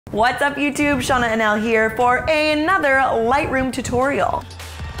What's up YouTube, Shana and Elle here for another Lightroom tutorial.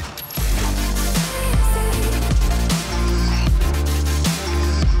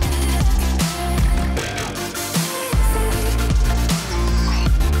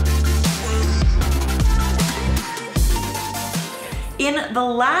 In the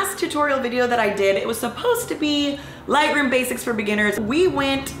last tutorial video that I did, it was supposed to be Lightroom Basics for beginners. We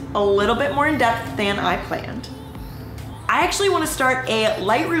went a little bit more in depth than I planned. I actually want to start a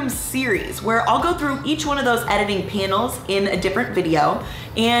Lightroom series where I'll go through each one of those editing panels in a different video.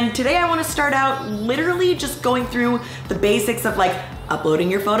 And today I want to start out literally just going through the basics of like uploading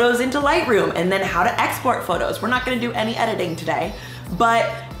your photos into Lightroom and then how to export photos. We're not going to do any editing today,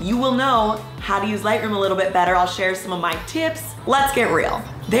 but you will know how to use Lightroom a little bit better. I'll share some of my tips. Let's get real.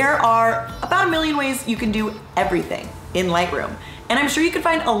 There are about 1 million ways you can do everything in Lightroom. And I'm sure you can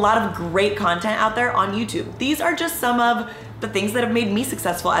find a lot of great content out there on YouTube. These are just some of the things that have made me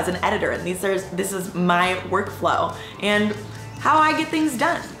successful as an editor. And this is my workflow and how I get things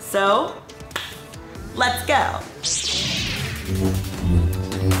done. So let's go.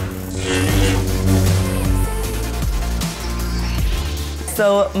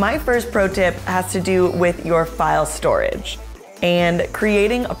 So my first pro tip has to do with your file storage and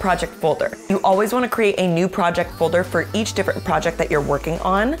creating a project folder. You always want to create a new project folder for each different project that you're working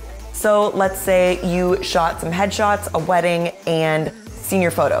on. So let's say you shot some headshots, a wedding, and senior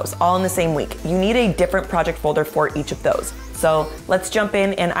photos all in the same week. You need a different project folder for each of those. So let's jump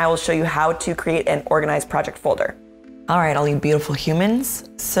in and I will show you how to create an organized project folder. All right, all you beautiful humans.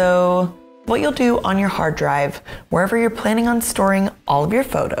 So what you'll do on your hard drive, wherever you're planning on storing all of your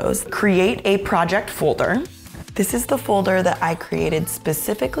photos, create a project folder. This is the folder that I created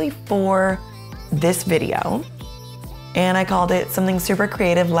specifically for this video. And I called it something super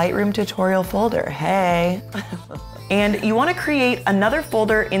creative, Lightroom tutorial folder. Hey. And you want to create another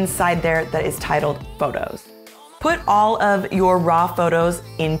folder inside there that is titled photos. Put all of your raw photos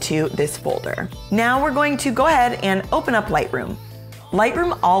into this folder. Now we're going to go ahead and open up Lightroom.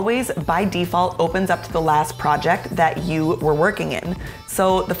 Lightroom always, by default, opens up to the last project that you were working in.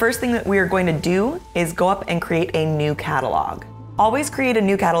 So the first thing that we are going to do is go up and create a new catalog. Always create a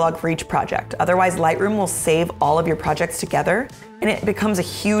new catalog for each project. Otherwise, Lightroom will save all of your projects together and it becomes a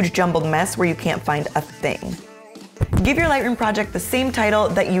huge jumbled mess where you can't find a thing. Give your Lightroom project the same title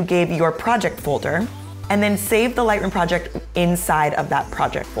that you gave your project folder and then save the Lightroom project inside of that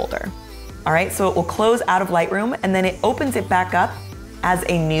project folder. All right, so it will close out of Lightroom and then it opens it back up as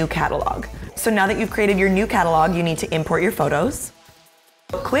a new catalog. So now that you've created your new catalog, you need to import your photos.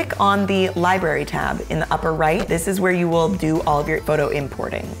 Click on the Library tab in the upper right. This is where you will do all of your photo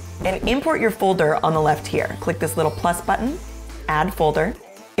importing. And import your folder on the left here. Click this little plus button, add folder.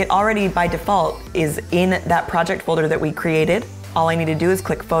 It already by default is in that project folder that we created. All I need to do is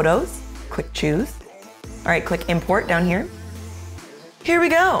click Photos, click Choose. All right, click Import down here. Here we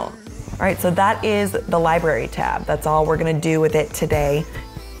go. All right, so that is the Library tab. That's all we're gonna do with it today.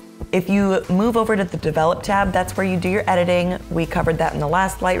 If you move over to the Develop tab, that's where you do your editing. We covered that in the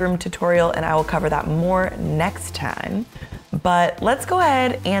last Lightroom tutorial and I will cover that more next time. But let's go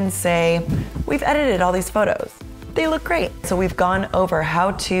ahead and say, we've edited all these photos. They look great. So we've gone over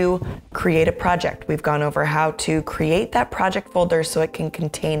how to create a project. We've gone over how to create that project folder so it can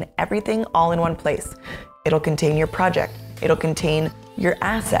contain everything all in one place. It'll contain your project. It'll contain your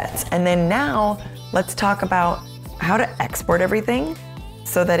assets. And then now let's talk about how to export everything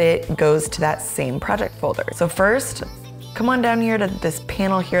so that it goes to that same project folder. So first, come on down here to this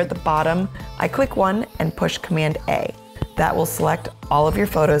panel here at the bottom. I click one and push Command A. That will select all of your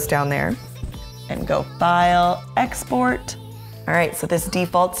photos down there and go File, Export. All right, so this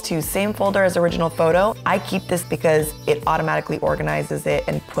defaults to same folder as original photo. I keep this because it automatically organizes it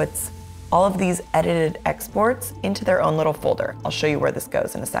and puts all of these edited exports into their own little folder. I'll show you where this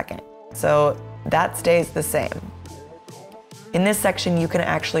goes in a second. So that stays the same. In this section, you can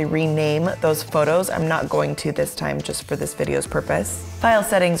actually rename those photos. I'm not going to this time just for this video's purpose. File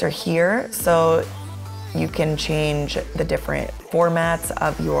settings are here, so you can change the different formats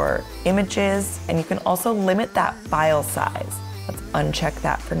of your images, and you can also limit that file size. Let's uncheck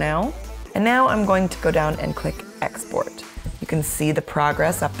that for now. And now I'm going to go down and click Export. You can see the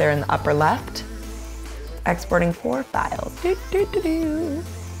progress up there in the upper left. Exporting 4 files.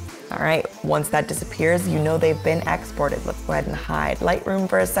 All right, once that disappears, you know they've been exported. Let's go ahead and hide Lightroom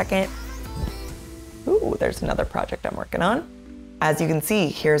for a second. Ooh, there's another project I'm working on. As you can see,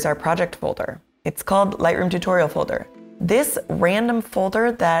 here's our project folder. It's called Lightroom tutorial folder. This random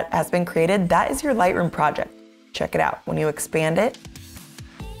folder that has been created, that is your Lightroom project. Check it out. When you expand it,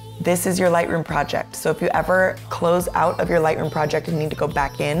 this is your Lightroom project. So if you ever close out of your Lightroom project and need to go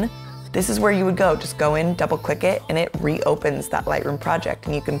back in, this is where you would go. Just go in, double click it, and it reopens that Lightroom project,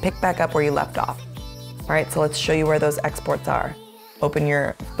 and you can pick back up where you left off. All right, so let's show you where those exports are. Open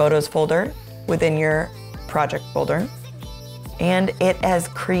your Photos folder within your project folder, and it has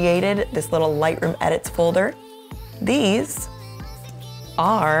created this little Lightroom Edits folder. These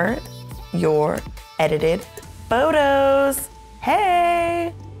are your edited photos.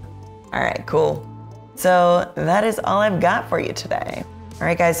 Hey! All right, cool. So that is all I've got for you today. All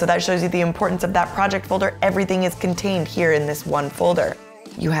right, guys, so that shows you the importance of that project folder. Everything is contained here in this one folder.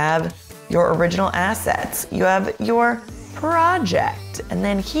 You have your original assets, you have your project, and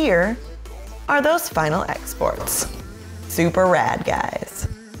then here are those final exports. Super rad, guys.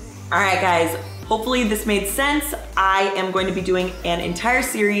 All right, guys, hopefully this made sense. I am going to be doing an entire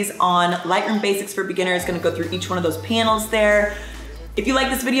series on Lightroom Basics for Beginners. Gonna go through each one of those panels there. If you like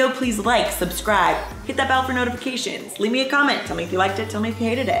this video, please like, subscribe, hit that bell for notifications, leave me a comment, tell me if you liked it, tell me if you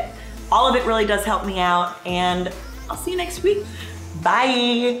hated it. All of it really does help me out, and I'll see you next week.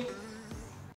 Bye.